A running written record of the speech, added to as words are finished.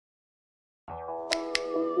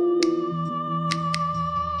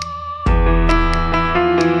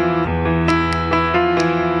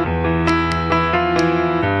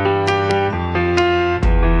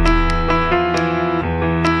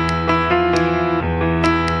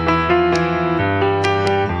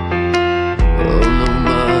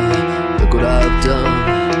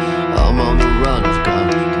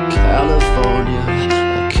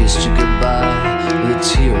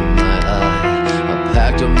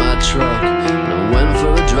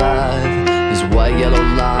white yellow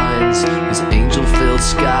lines, these angel-filled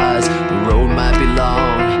skies. The road might be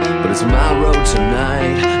long, but it's my road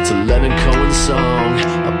tonight. It's a Leonard Cohen song,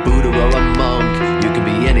 a Buddha or a monk. You can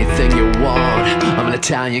be anything you want. I'm an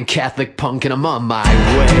Italian Catholic punk and I'm on my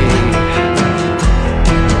way.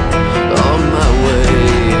 On my way.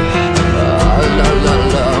 La la la,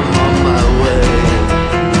 I'm on my way.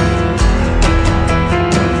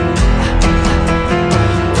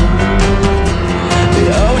 The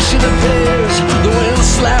ocean appears, the wind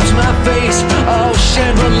slaps my face. Oh,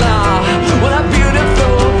 Shangri-La, what a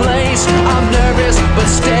beautiful place. I'm nervous but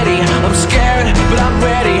steady, I'm scared but I'm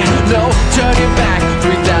ready. No turning back,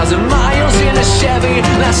 3,000 miles in a Chevy.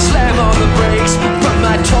 And I slam on the brakes, put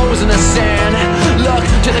my toes in the sand. Look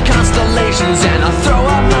to the constellations and I throw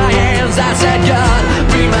up my hands. I said, God,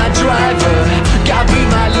 be my driver, God, be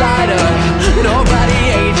my lighter. Nobody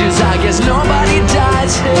ages, I guess nobody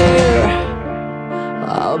dies here.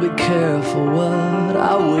 I'll be careful what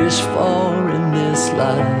I wish for in this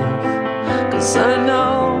life, 'cause I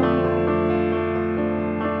know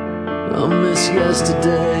I'll miss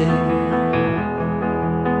yesterday.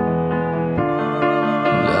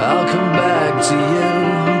 I'll come back to you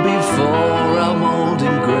before I'm old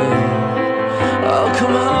and gray. I'll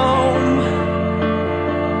come home,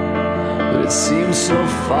 but it seems so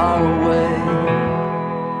far away.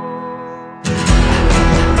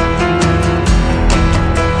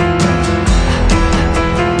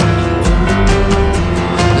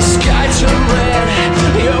 The sky turned red,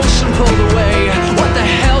 the ocean pulled away. What the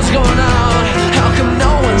hell's going on? How come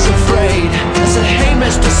no one's afraid? I said, hey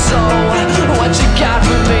Mr. Soul, what you got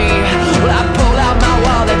for me? Well, I pulled out my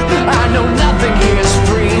wallet, I know nothing here is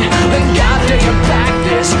free. Thank God do you back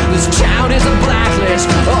this town is a blacklist.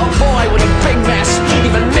 Oh boy, what a big mess,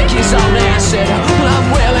 even Mickey's on acid. Well, I'm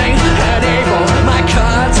willing and able, my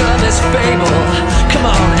cards on this fable. Come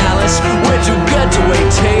on Alice, we're too good to wait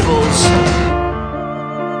tables.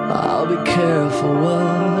 I'll be careful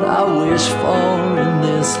what I wish for in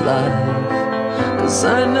this life, 'cause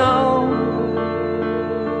I know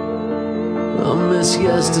I'll miss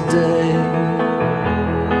yesterday.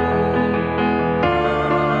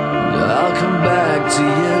 I'll come back to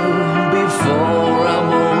you before I'm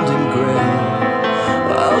old and gray.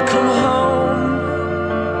 I'll come home,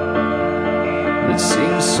 it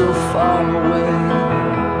seems so far away.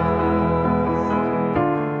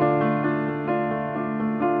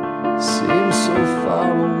 Seems so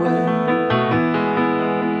far away.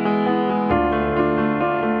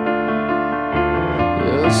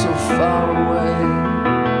 You're so far away.